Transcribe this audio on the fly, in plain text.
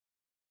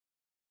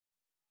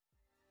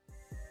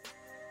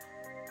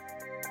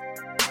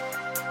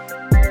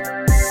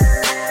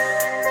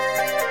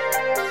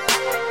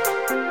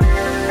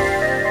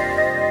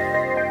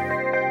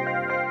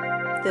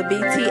The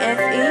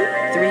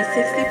BTSE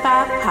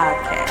 365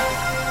 Podcast.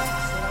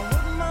 I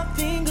rub my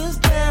fingers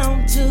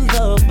down to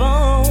the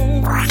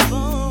bone.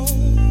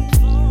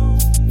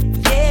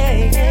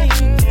 Yeah.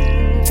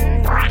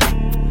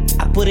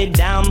 I put it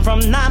down from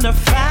 9 to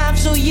 5,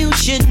 so you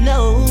should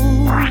know.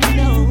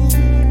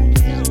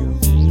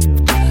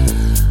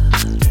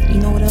 You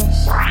know what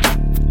else?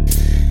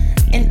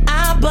 And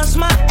I bust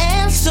my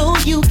ass so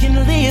you can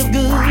live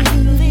good.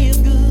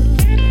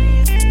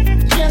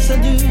 Yes, I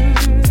do.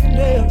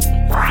 Yeah.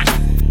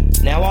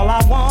 Now all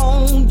I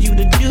want you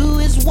to do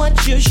is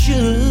what you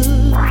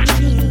should.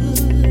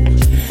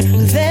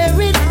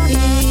 There it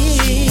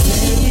is.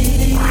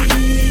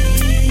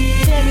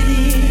 There it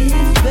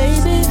is,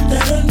 baby.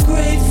 That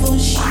ungrateful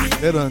shit.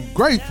 That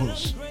ungrateful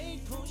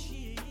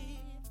shit.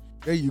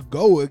 There you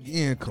go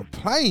again,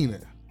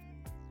 complaining.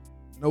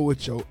 Know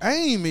what your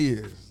aim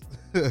is.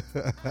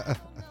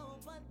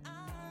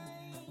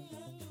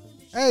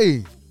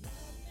 Hey,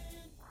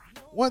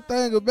 one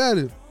thing about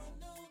it,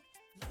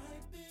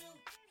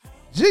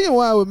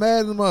 Genuine was mad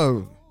at the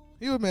mother.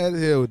 He was mad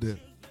as hell with that.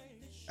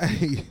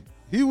 Hey,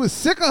 he was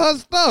sick of her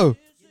stuff.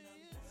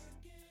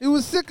 He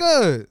was sick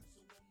of it.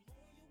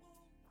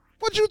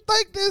 What you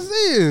think this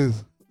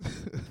is?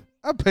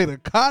 I paid a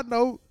car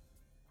note,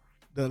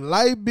 the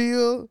light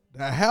bill,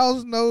 the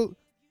house note.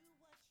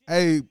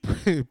 Hey,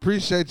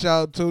 appreciate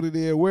y'all tuning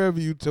in, wherever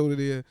you tuning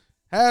in,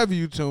 however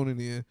you tuning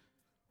in.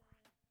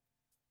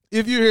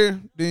 If you're here,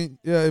 then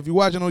if you're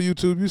watching on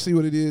YouTube, you see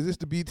what it is. It's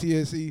the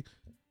BTSE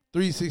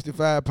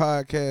 365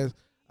 Podcast.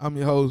 I'm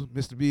your host,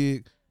 Mr.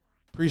 Big.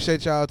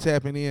 Appreciate y'all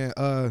tapping in.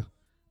 I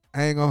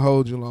ain't gonna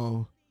hold you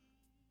long.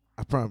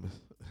 I promise.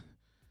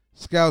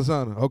 Scout's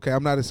honor. Okay,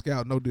 I'm not a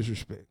scout, no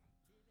disrespect.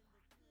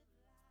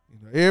 You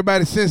know,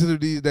 everybody's sensitive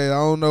these days. I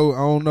don't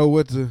know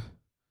what to.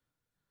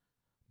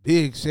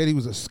 Big said he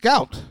was a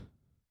scout.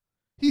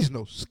 He's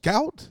no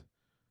scout.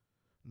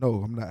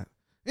 No, I'm not.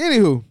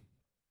 Anywho,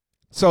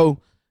 so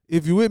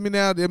if you're with me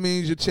now, that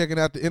means you're checking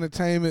out the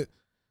entertainment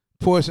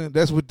portion.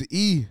 That's what the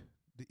E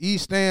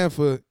stand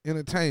for,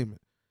 entertainment.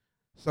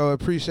 So I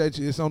appreciate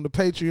you. It's on the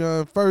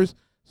Patreon first.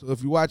 So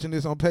if you're watching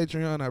this on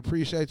Patreon, I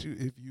appreciate you.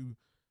 If you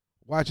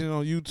watching it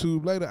on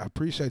YouTube later, I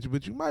appreciate you.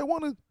 But you might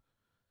want to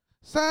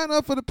sign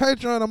up for the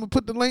Patreon. I'm going to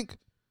put the link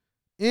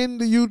in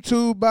the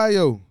YouTube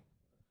bio.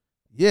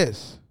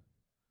 Yes.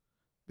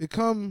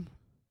 Become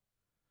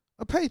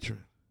a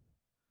patron.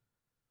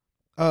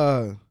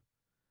 And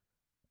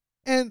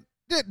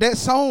that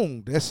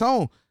song.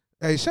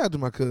 Hey, shout out to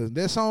my cousin.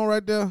 That song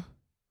right there.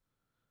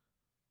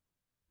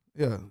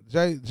 Yeah,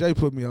 Jay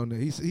put me on there.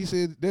 He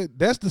said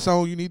that's the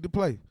song you need to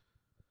play.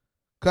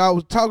 Cause I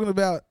was talking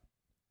about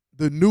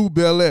the new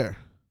Bel Air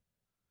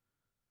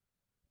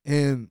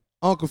and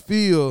Uncle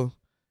Phil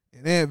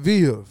and Aunt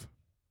Viv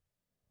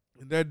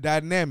and their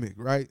dynamic,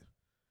 right?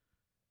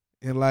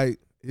 And like,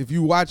 if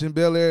you watching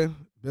Bel Air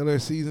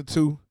season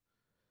 2,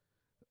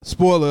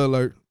 spoiler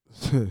alert.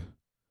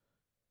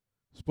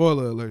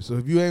 Spoiler alert. So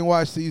if you ain't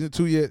watched season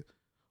 2 yet,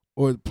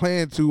 or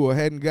plan to, or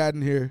hadn't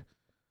gotten here,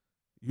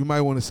 you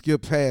might want to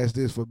skip past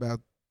this for about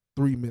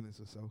 3 minutes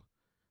or so.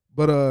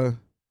 But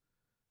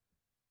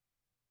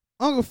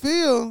Uncle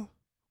Phil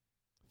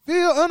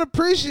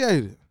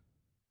unappreciated.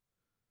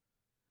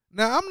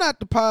 Now I'm not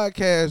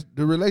the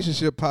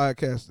relationship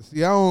podcaster.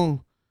 See, I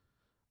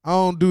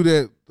don't do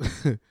that.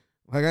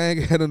 Like, I ain't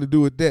got nothing to do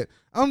with that.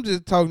 I'm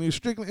just talking to you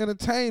strictly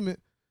entertainment.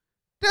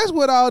 That's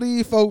what all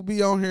these folk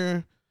be on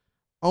here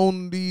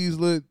on these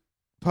little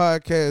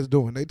podcasts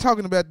doing. They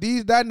talking about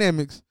these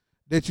dynamics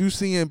that you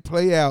seeing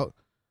play out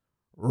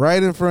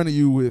right in front of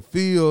you with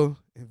Phil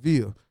and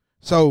Viv.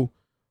 So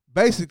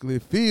basically,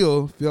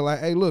 Phil feel like,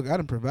 hey, look, I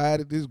done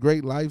provided this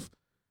great life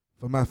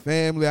for my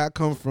family. I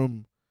come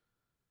from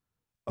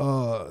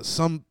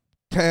some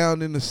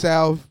town in the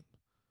South.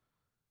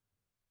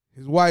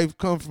 His wife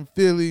come from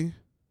Philly.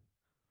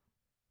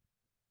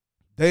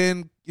 They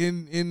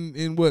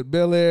in what,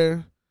 Bel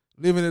Air,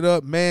 living it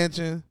up,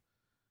 mansion,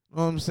 you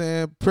know what I'm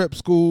saying, prep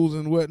schools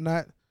and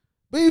whatnot.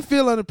 But he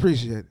feel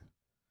unappreciated.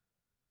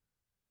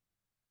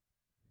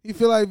 He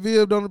feel like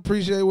Viv don't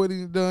appreciate what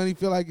he's done. He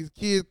feel like his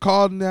kids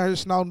called him down here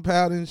snouting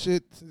powder and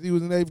shit since he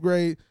was in 8th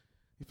grade.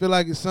 He feel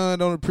like his son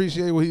don't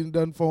appreciate what he's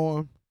done for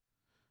him.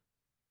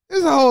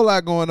 There's a whole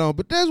lot going on,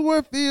 but that's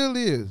where Phil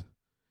is.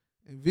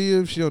 And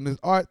Viv, she on this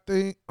art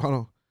thing. Hold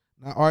on,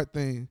 not art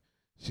thing.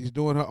 She's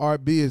doing her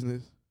art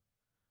business.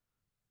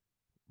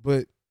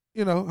 But,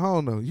 you know, I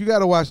don't know. You got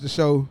to watch the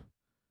show.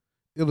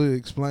 It'll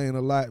explain a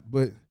lot.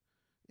 But,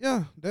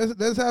 yeah,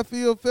 that's how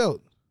Phil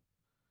felt.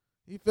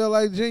 He felt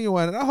like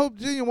Genuine. And I hope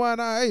Genuine,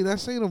 I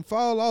seen him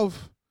fall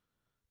off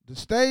the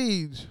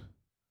stage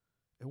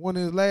at one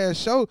of his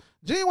last shows.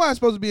 Genuine's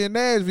supposed to be in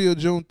Nashville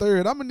June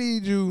 3rd. I'm going to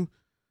need you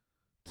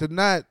to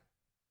not,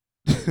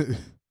 you know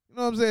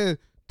what I'm saying,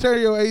 tear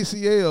your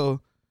ACL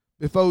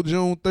before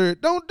June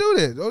 3rd. Don't do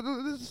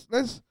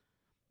that.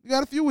 You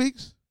got a few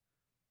weeks.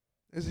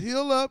 Let's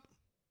heal up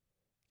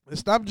and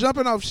stop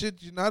jumping off shit.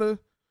 You're not a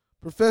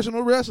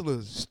professional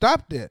wrestler.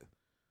 Stop that.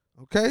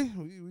 Okay?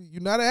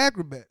 You're not an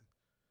acrobat.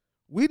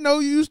 We know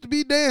you used to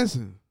be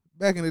dancing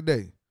back in the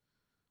day.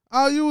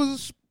 Oh, you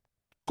was a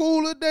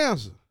schooler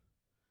dancer.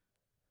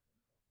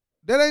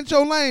 That ain't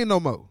your lane no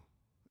more.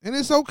 And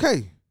it's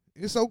okay.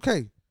 It's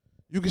okay.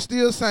 You can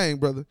still sing,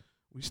 brother.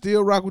 We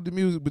still rock with the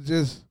music, but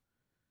just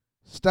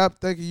stop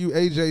thinking you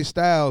AJ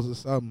Styles or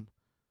something.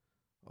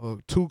 Or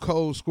Too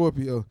Cold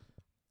Scorpio.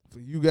 For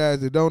you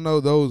guys that don't know,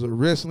 those are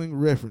wrestling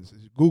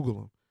references.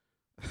 Google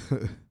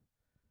them.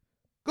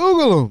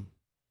 Google them.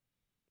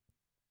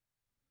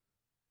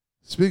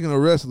 Speaking of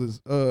wrestlers,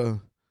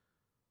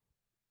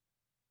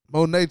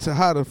 Monet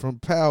Tejada from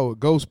Power,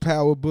 Ghost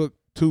Power Book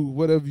 2,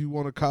 whatever you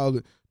want to call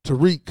it,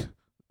 Tariq.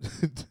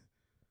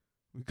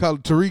 We call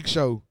it Tariq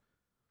Show.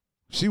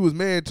 She was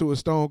married to a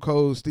Stone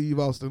Cold Steve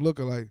Austin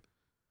lookalike,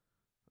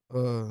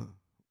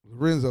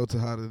 Lorenzo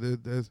Tejada.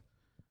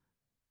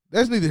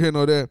 That's neither here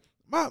nor there.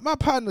 My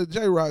partner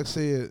J-Rock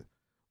said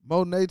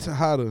Monet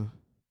Tejada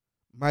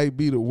might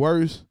be the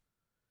worst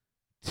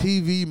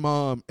TV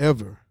mom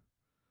ever.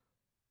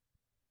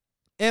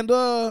 And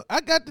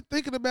I got to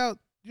thinking about,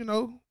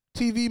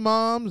 TV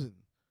moms, and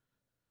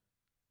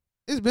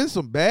it's been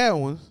some bad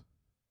ones.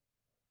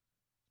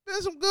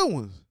 Been some good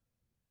ones.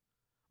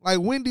 Like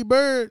Wendy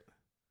Bird,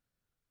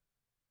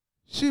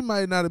 she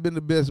might not have been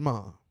the best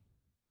mom.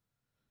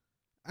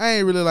 I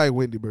ain't really like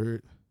Wendy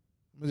Bird.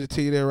 I'm going to just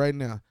tell you that right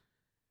now.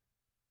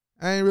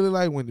 I ain't really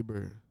like Wendy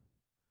Bird.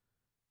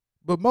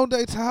 But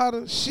Monet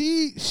Tejada,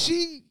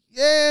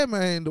 yeah,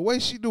 man, the way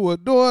she do her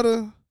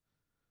daughter,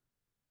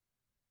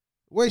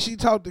 the way she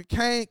talked to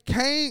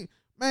Kane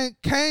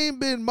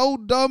been more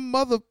dumb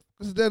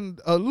motherfuckers than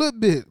a little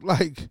bit.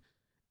 Like,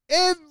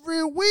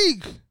 every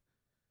week,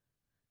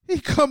 he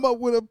come up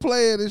with a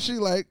plan and she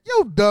like,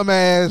 yo,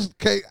 dumbass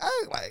Kane.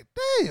 I ain't like,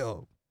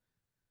 damn.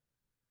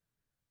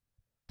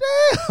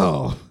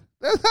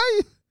 That's how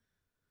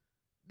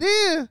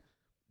you,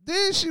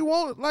 then she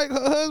won't, like,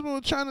 her husband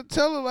was trying to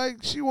tell her, like,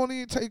 she won't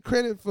even take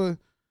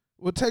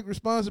take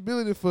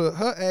responsibility for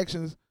her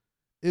actions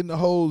in the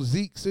whole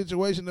Zeke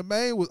situation. The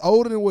man was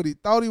older than what he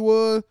thought he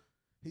was.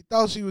 He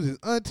thought she was his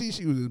auntie.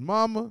 She was his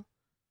mama.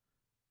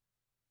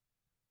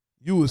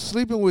 You was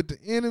sleeping with the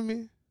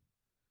enemy.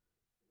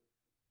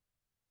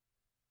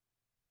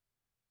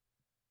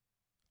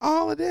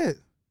 All of that.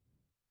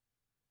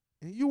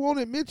 And you won't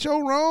admit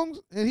your wrongs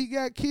and he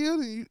got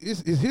killed and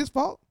it's his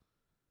fault?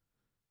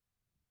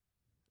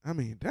 I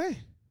mean, dang.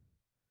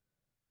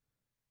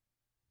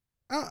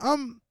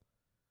 I'm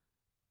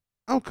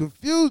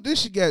confused. Then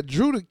she got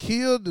Drew to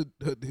kill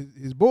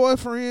his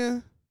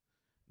boyfriend.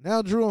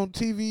 Now Drew on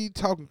TV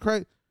talking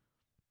crazy.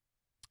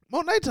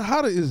 Monet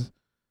Tejada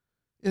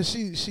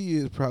she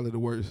is probably the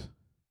worst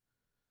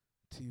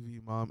TV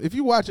mom. If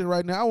you're watching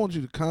right now, I want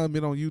you to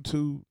comment on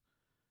YouTube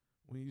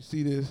when you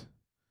see this,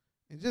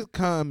 and just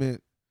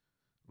comment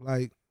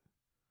like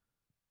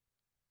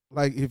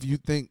if you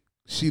think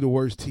she the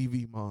worst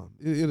TV mom.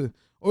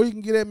 Or you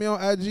can get at me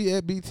on IG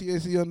at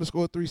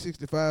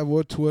BTSE_365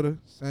 or Twitter,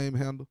 same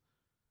handle.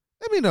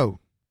 Let me know.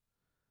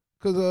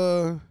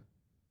 Cause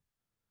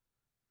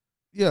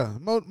yeah,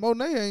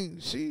 Monet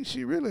ain't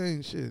she really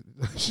ain't shit.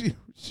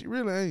 she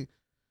really ain't.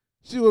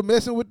 She was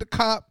messing with the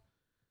cop,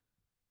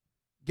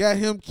 got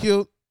him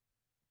killed.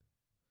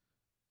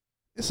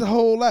 It's a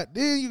whole lot.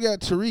 Then you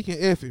got Tariq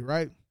and Effie,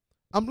 right?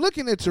 I'm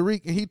looking at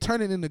Tariq and he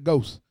turning into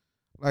ghosts.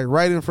 Like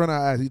right in front of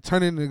our eyes. He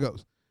turning into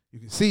ghosts. You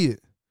can see it.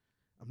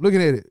 I'm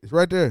looking at it. It's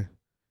right there.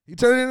 He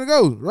turning into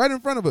ghosts right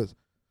in front of us.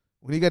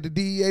 When he got the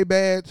DEA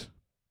badge,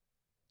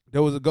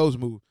 there was a ghost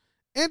move.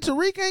 And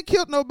Tariq ain't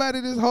killed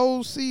nobody this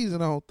whole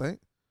season, I don't think.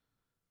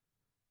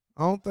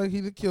 I don't think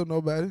he done killed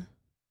nobody.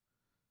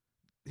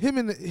 Him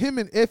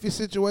and Effie's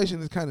situation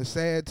is kind of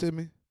sad to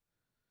me.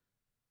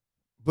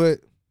 But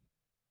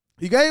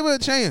he gave her a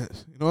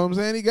chance. You know what I'm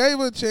saying? He gave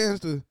her a chance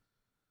to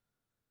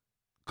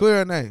clear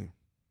her name.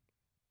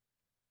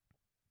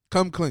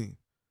 Come clean.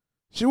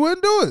 She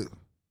wouldn't do it.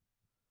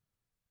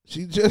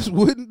 She just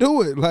wouldn't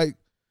do it. Like,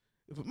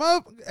 if a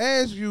motherfucker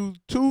asks you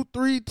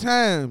 2-3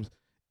 times,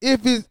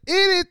 if it's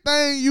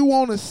anything you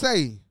want to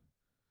say,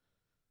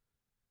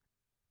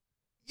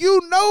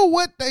 you know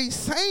what they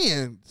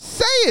saying.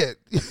 Say it.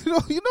 You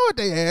know what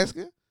they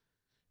asking.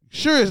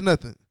 Sure it's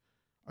nothing.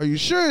 Are you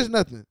sure it's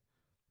nothing?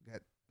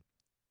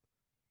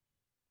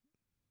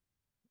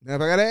 Now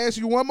if I gotta ask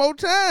you one more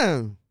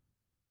time,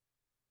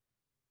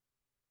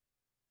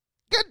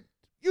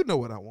 you know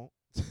what I want.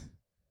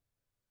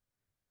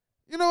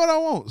 You know what I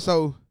want.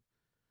 So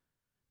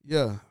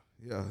yeah,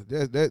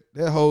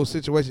 that whole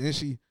situation. And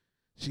she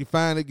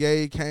finally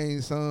gave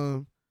Kane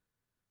some.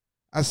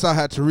 I saw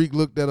how Tariq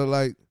looked at her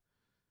like,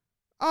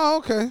 oh,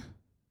 okay.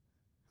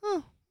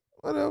 Huh,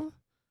 whatever. You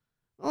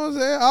know what I'm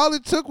saying? All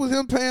it took was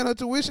him paying her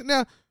tuition.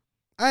 Now,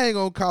 I ain't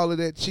going to call it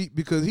that cheap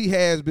because he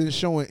has been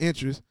showing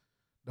interest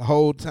the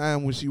whole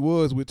time when she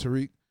was with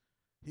Tariq.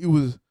 He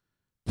was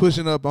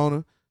pushing up on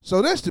her.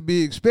 So that's to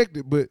be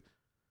expected, but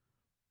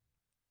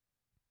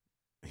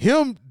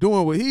him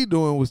doing what he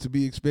doing was to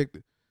be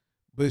expected.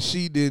 But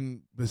she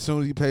didn't, but as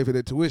soon as he paid for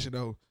that tuition,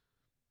 though,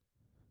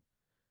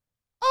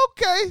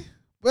 okay.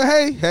 But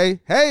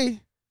hey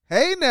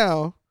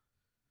now.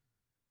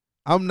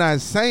 I'm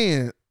not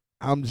saying.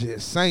 I'm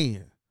just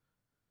saying.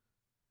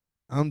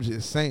 I'm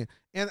just saying.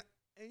 And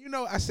you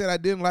know, I said I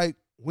didn't like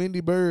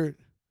Wendy Bird,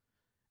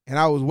 and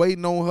I was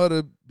waiting on her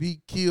to be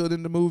killed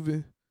in the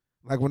movie,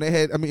 like when they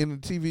had. I mean, in the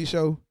TV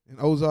show in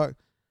Ozark,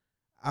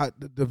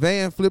 the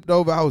van flipped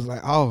over. I was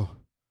like, oh,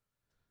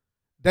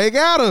 they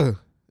got her.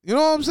 You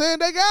know what I'm saying?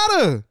 They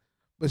got her,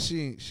 but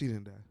she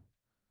didn't die.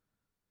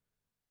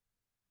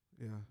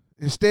 Yeah.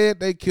 Instead,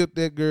 they killed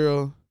that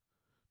girl,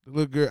 the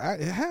little girl.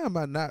 How am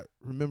I not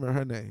remembering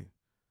her name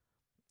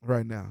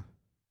right now?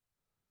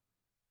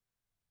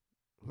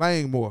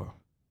 Langmore.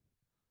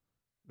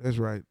 That's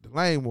right. The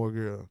Langmore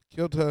girl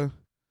killed her.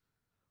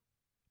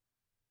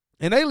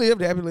 And they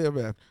lived happily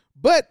ever after.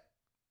 But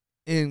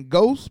in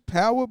Ghost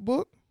Power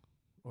Book,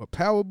 or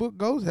Power Book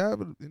Ghost,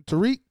 however, in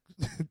Tariq,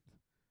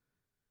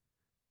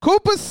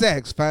 Cooper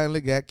Saxe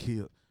finally got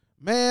killed.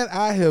 Man,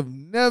 I have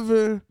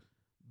never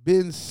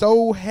been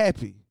so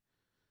happy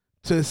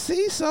to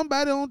see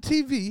somebody on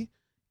TV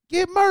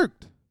get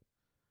murked.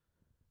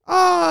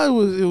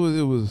 Oh,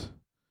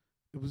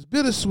 it was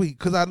bittersweet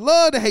because I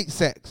love to hate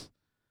Saxe.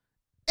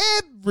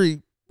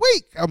 Every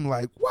week I'm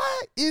like,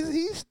 why is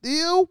he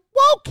still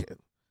walking?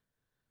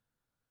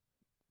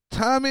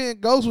 Tommy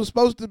and Ghost was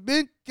supposed to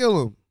been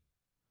kill him.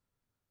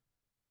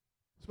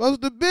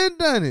 Supposed to been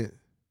done it.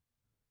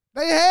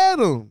 They had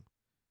him.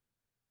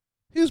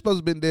 He was supposed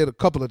to been dead a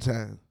couple of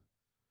times.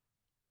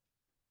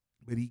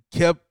 But he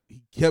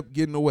kept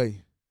getting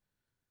away.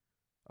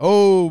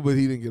 Oh, but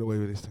he didn't get away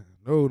with this time.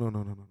 No.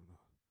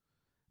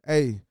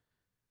 Hey,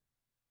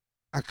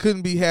 I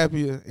couldn't be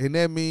happier, and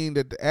that means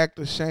that the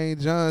actor Shane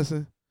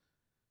Johnson,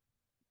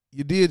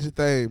 you did your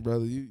thing,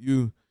 brother.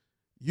 You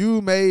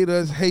made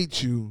us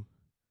hate you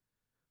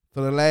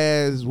for the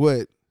last,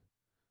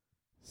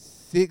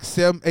 6,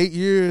 7, 8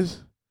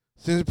 years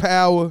since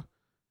Power.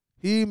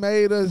 He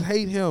made us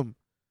hate him.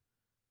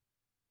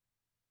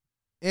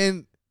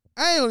 And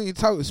I ain't even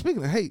talking,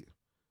 speaking of hate,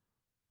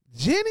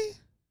 Jenny,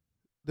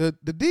 the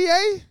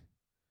DA,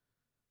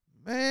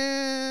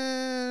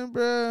 man,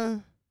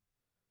 bruh.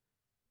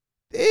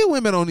 These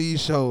women on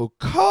these shows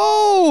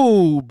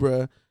cold,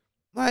 bruh.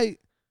 Like,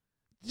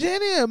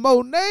 Jenny and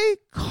Monet,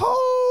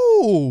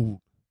 cold.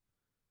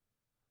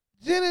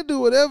 Jenny do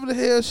whatever the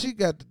hell she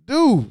got to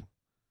do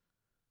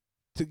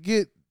to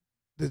get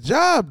the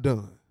job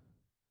done.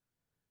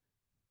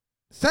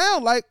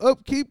 Sound like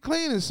Upkeep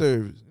Cleaning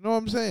Service. You know what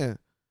I'm saying?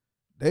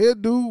 They'll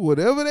do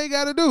whatever they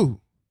got to do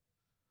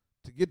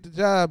to get the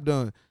job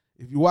done.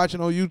 If you're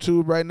watching on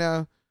YouTube right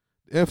now,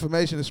 the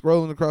information is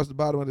scrolling across the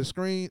bottom of the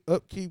screen.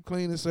 Upkeep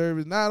Cleaning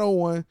Service,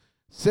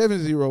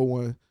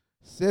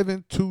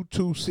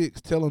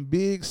 901-701-7226. Tell them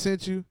Big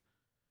sent you.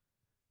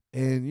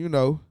 And, you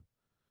know,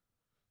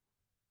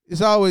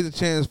 it's always a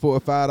chance for a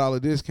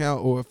 $5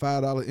 discount or a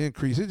 $5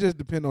 increase. It just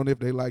depends on if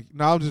they like you.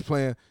 No, I'm just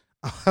playing.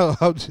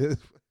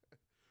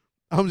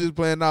 I'm just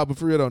playing now, but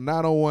for real though,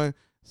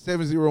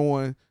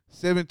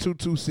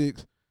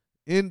 901-701-7226.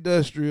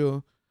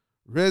 Industrial,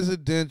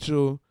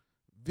 residential,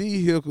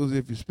 vehicles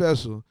if you're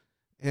special.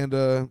 And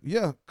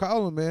yeah,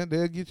 call them, man.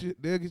 They'll get you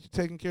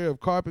taken care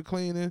of. Carpet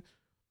cleaning.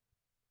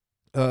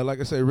 Like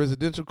I say,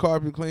 residential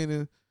carpet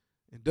cleaning,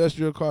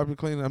 industrial carpet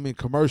cleaning, I mean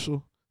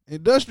commercial.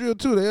 Industrial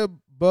too. They'll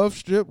buff,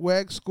 strip,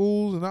 wax,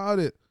 schools, and all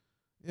that.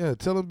 Yeah,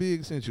 tell them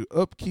Big sent you.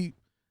 Upkeep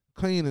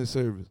Cleaning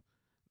Service.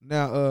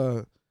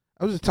 Now,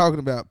 I was just talking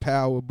about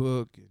Power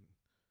Book and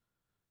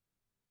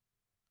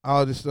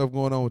all this stuff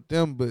going on with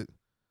them, but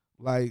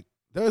like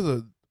there's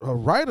a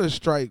writer's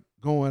strike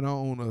going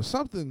on or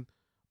something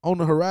on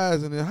the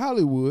horizon in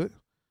Hollywood.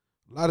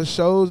 A lot of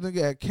shows that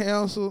got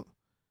canceled.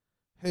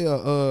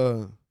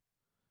 Hell,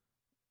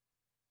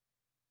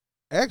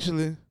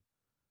 actually,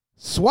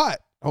 SWAT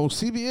on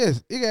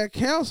CBS, it got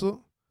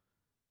canceled,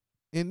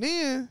 and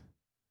then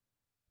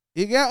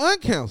it got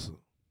uncanceled.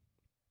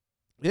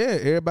 Yeah,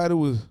 everybody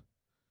was,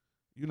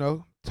 you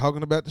know,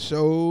 talking about the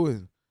show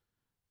and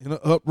in an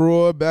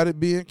uproar about it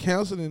being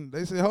canceled, and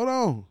they said, hold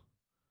on.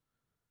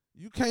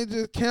 You can't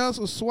just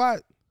cancel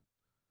SWAT.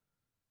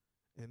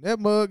 And that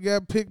mug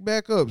got picked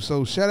back up.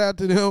 So shout out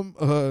to them.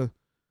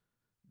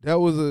 That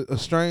was a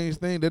strange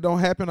thing. That don't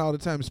happen all the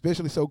time,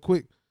 especially so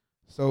quick.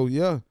 So,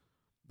 yeah.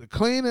 The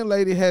cleaning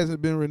lady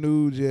hasn't been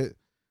renewed yet.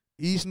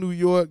 East New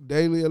York,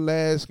 Daily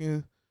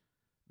Alaskan,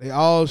 they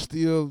all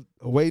still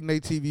awaiting their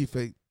TV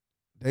fate.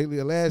 Daily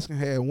Alaskan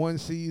had one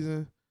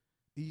season.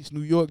 East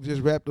New York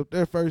just wrapped up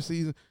their first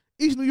season.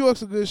 East New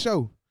York's a good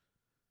show.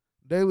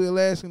 Daily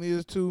Alaskan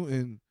is too,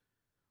 and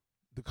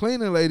the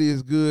cleaning lady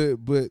is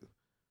good, but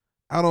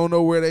I don't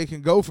know where they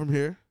can go from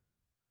here.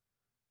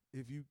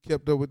 If you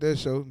kept up with that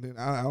show, then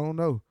I don't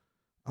know.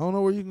 I don't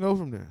know where you can go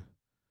from there.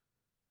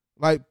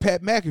 Like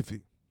Pat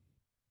McAfee.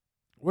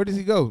 Where does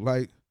he go?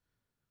 Like,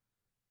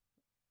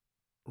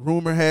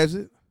 rumor has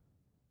it,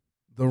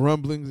 the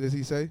rumblings, as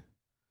he say,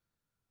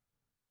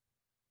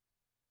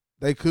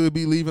 they could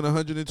be leaving a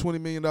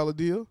 $120 million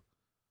deal.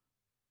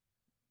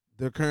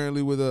 They're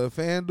currently with a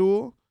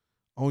FanDuel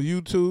on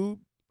YouTube.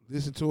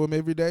 Listen to them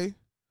every day.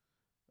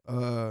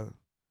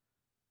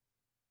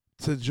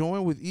 to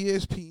join with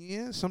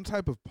ESPN, some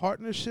type of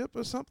partnership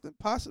or something,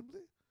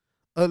 possibly,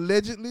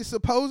 allegedly,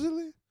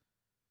 supposedly.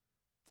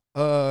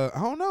 I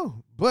don't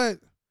know, but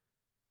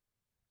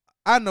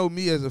I know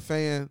me as a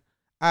fan,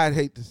 I'd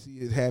hate to see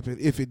it happen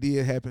if it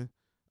did happen.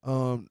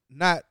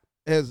 Not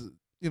as,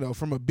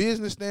 from a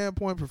business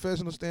standpoint,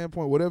 professional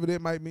standpoint, whatever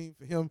that might mean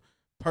for him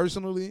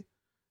personally,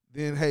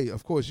 then hey,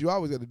 of course, you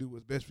always got to do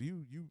what's best for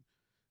you.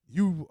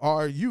 You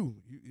are you.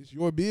 It's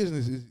your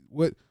business. It's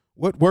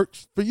what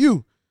works for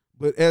you.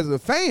 But as a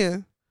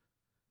fan,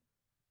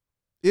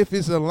 if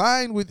it's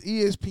aligned with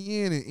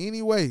ESPN in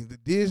any way, the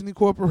Disney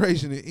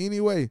Corporation in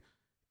any way,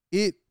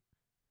 it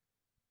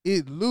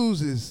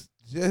loses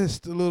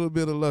just a little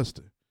bit of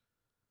luster.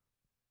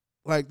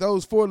 Like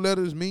those 4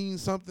 letters mean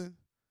something.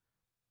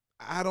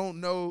 I don't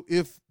know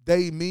if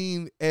they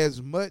mean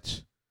as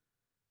much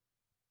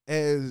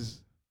as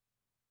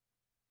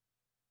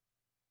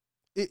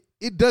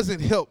it doesn't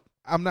help.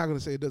 I'm not going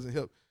to say it doesn't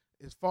help.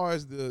 As far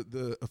as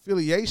the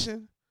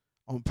affiliation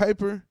on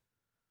paper,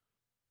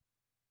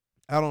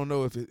 I don't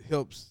know if it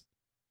helps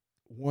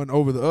one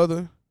over the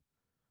other.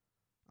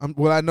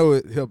 I know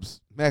it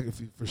helps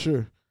McAfee for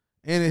sure,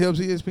 and it helps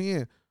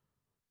ESPN.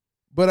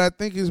 But I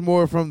think it's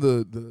more from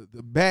the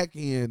back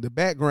end, the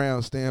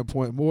background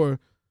standpoint, more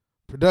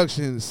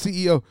production,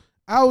 CEO.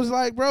 I was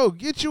like, bro,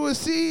 get you a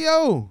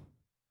CEO.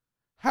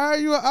 Hire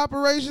you an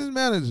operations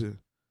manager.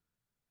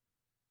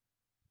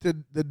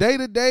 The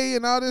day-to-day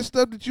and all this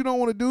stuff that you don't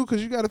want to do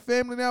because you got a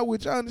family now,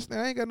 which I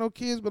understand. I ain't got no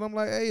kids, but I'm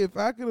like, hey, if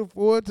I could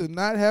afford to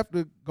not have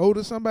to go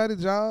to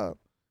somebody's job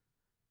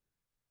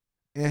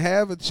and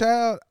have a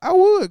child, I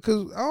would,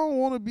 because I don't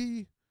want to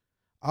be,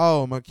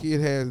 oh, my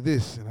kid has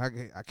this and I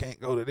can't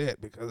go to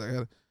that because I got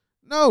to.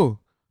 No.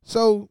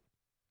 So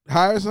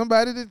hire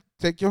somebody to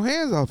take your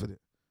hands off of it.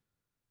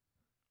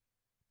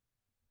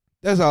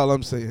 That's all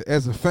I'm saying.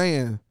 As a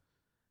fan,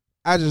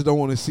 I just don't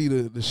want to see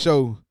the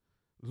show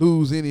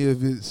lose any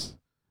of its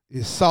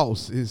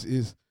sauce,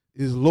 is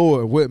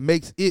lore. What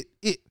makes it.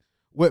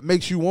 What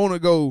makes you want to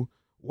go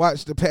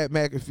watch the Pat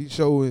McAfee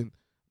show and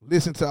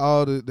listen to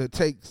all the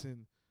takes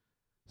and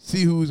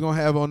see who he's going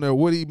to have on there,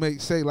 what he may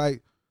say.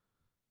 Like,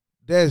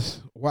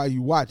 that's why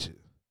you watch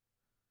it.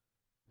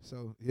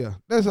 So, yeah,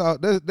 that's all.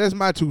 That's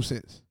my 2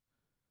 cents.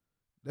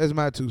 That's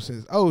my 2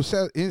 cents. Oh,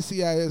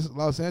 NCIS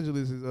Los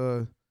Angeles is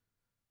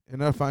in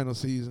their final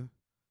season.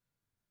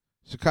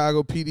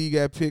 Chicago PD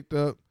got picked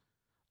up.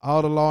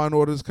 All the Law and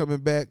Order's coming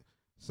back.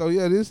 So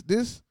yeah,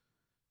 this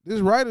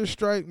writer's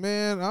strike,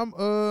 man,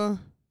 I'm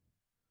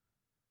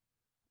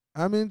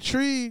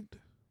intrigued.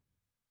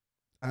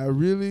 I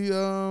really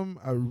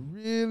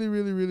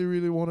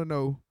want to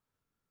know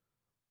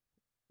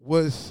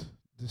what's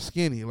the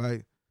skinny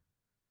like.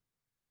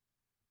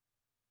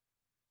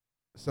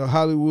 So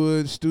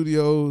Hollywood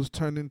studios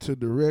turned into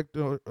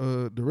directors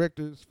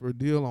for a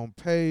deal on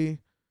pay.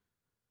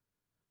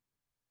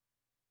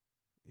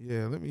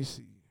 Yeah, let me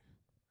see.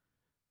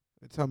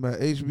 They're talking about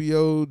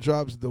HBO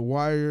drops The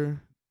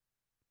Wire.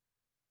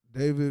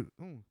 David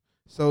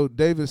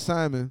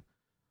Simon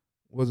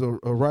was a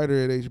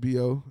writer at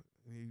HBO.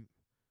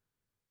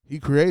 He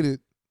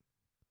created.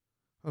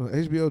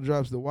 HBO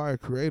drops The Wire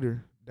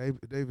creator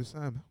David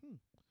Simon.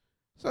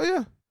 So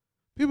yeah,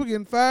 people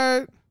getting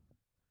fired,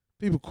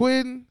 people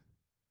quitting.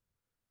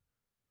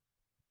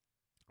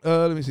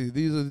 Let me see.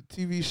 These are the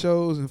TV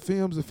shows and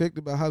films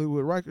affected by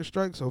Hollywood writer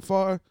strike so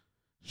far.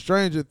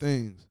 Stranger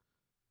Things.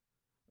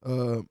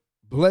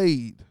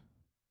 Blade,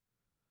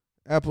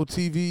 Apple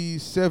TV,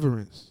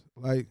 Severance.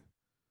 Like,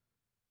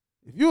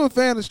 if you're a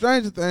fan of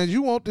Stranger Things,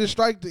 you want this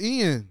strike to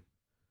end.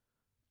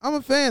 I'm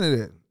a fan of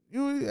that.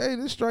 Hey,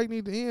 this strike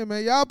need to end,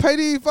 man. Y'all pay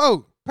these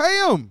folk.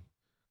 Pay them.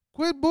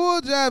 Quit bull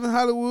jiving,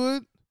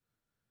 Hollywood.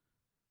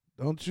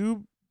 Don't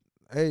you,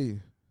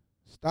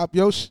 stop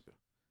your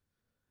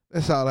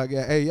That's all I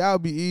got. Hey, y'all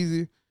be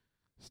easy.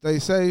 Stay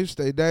safe,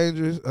 stay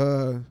dangerous.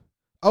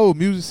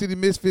 Music City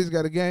Misfits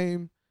got a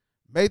game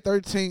May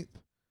 13th.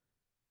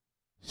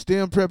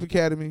 STEM Prep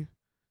Academy,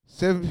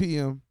 7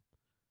 p.m.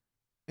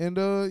 And,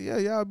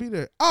 y'all be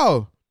there.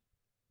 Oh,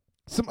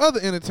 some other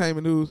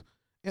entertainment news.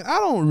 And I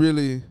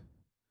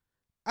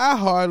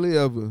hardly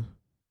ever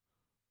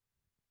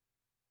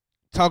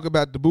talk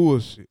about the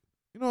bullshit.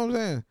 You know what I'm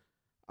saying?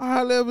 I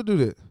hardly ever do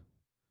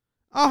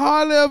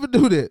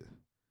that.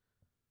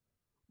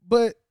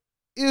 But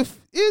if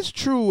it's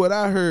true what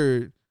I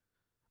heard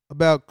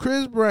about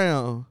Chris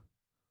Brown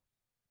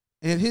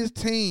and his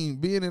team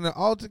being in an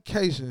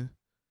altercation,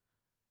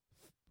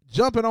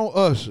 jumping on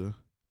Usher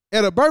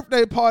at a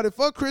birthday party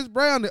for Chris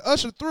Brown that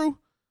Usher threw,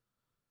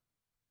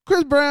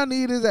 Chris Brown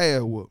need his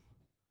ass whooped.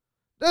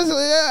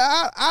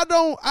 I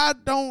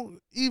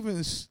don't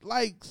even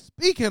like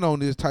speaking on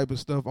this type of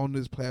stuff on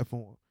this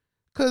platform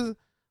because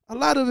a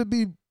lot of it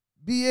be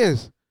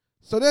BS.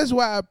 So that's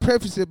why I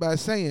preface it by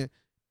saying,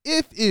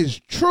 if it's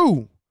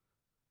true,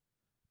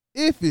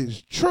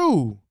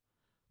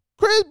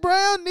 Chris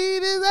Brown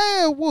need his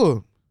ass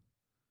whooped.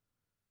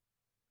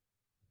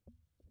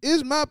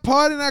 It's my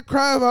party and I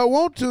cry if I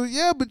want to.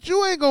 Yeah, but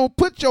you ain't going to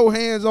put your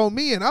hands on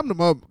me and I'm the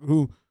mother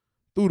who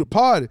through the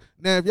party.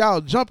 Now, if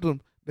y'all jumped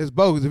them, that's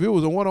bogus. If it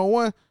was a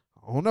one-on-one,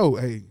 I don't know.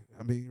 Hey,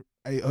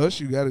 Us,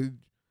 you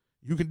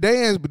can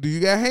dance, but do you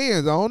got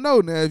hands? I don't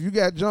know. Now, if you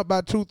got jumped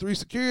by 2-3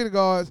 security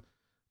guards,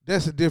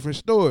 that's a different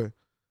story.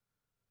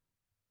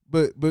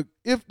 But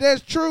if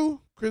that's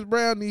true, Chris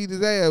Brown needs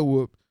his ass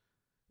whooped.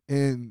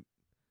 And,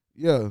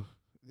 yeah,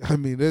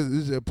 this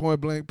is a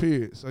point-blank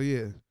period. So,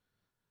 yeah.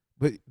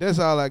 But that's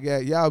all I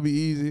got. Y'all be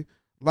easy.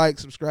 Like,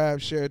 subscribe,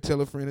 share,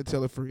 tell a friend, and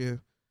tell a friend.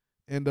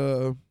 And,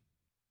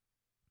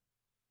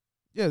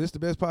 yeah, this is the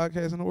best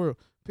podcast in the world.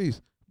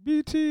 Peace.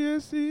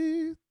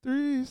 BTSC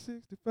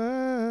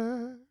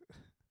 365.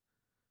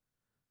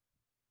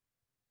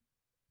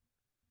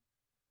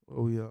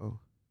 What we on?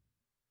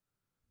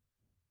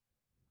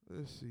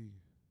 Let's see.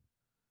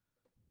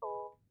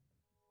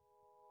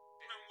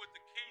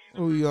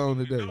 What we on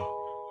today?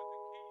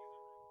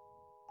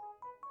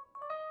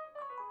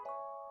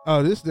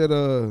 Oh, this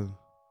that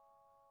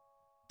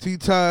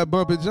T-Ty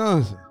Bumpy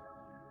Johnson.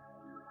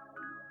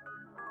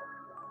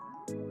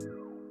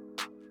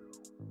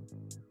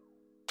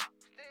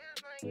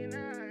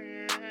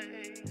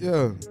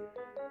 Yeah.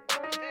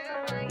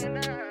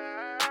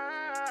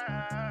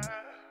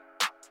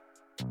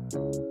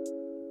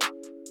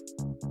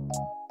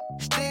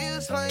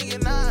 Still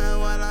swinging on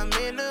while I'm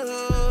in the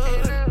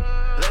hood.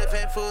 Left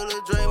hand full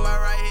of Dre, my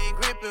right hand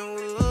gripping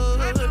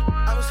wood.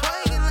 I'm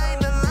swinging lane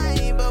to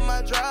lane, but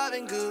my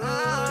driving good.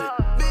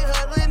 Been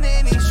hustling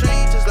in these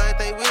streets just like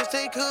they wish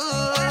they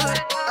could.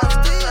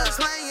 I'm still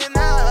slanging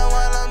on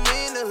while I'm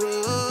in the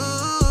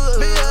hood.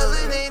 Been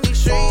hustling in these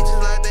streets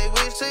just like they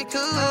wish they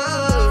could.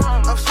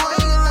 I'm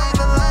swinging lane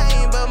to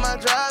lane, but my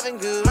driving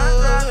good. My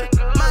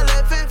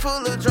left hand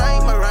full of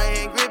drink, my right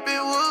hand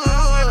gripping wood.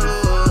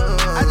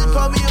 I just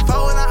pulled me a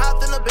phone and I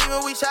hopped in the beam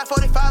and we shot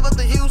 45 up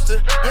to Houston.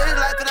 Yeah, the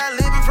life that I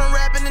live in from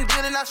rapping and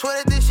dealing, I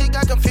swear that this shit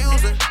got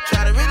confusing.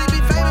 Try to really be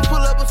famous,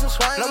 pull up with some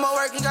swing. No more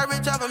working, got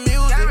rich off of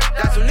music.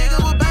 Got some niggas